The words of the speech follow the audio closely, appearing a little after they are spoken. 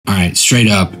right, straight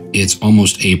up, it's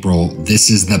almost April. This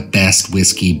is the best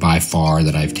whiskey by far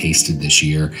that I've tasted this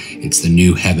year. It's the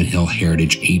new Heaven Hill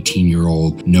Heritage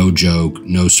 18-year-old. No joke,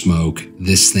 no smoke.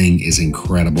 This thing is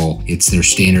incredible. It's their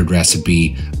standard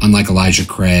recipe. Unlike Elijah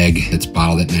Craig, it's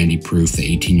bottled at 90 proof,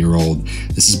 the 18-year-old.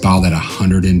 This is bottled at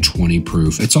 120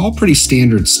 proof. It's all pretty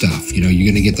standard stuff. You know, you're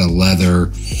gonna get the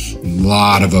leather, a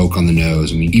lot of oak on the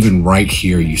nose. I mean, even right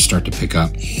here, you start to pick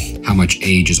up how much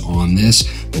age is on this.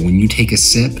 But when you take a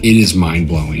sip, it is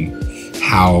mind-blowing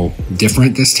how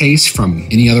different this tastes from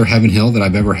any other Heaven Hill that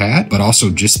I've ever had, but also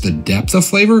just the depth of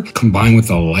flavor combined with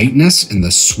the lightness and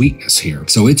the sweetness here.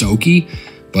 So it's oaky,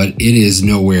 but it is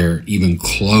nowhere even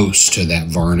close to that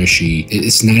varnishy.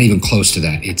 It's not even close to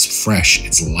that. It's fresh,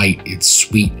 it's light, it's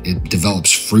sweet. It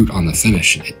develops fruit on the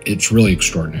finish. It's really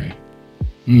extraordinary.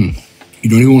 You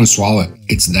don't even want to swallow it.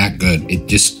 It's that good. It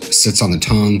just sits on the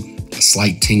tongue. A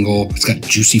slight tingle. It's got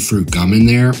juicy fruit gum in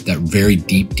there, that very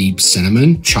deep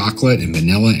cinnamon, chocolate and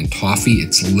vanilla and toffee.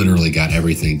 It's literally got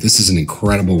everything. This is an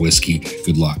incredible whiskey.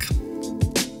 Good luck.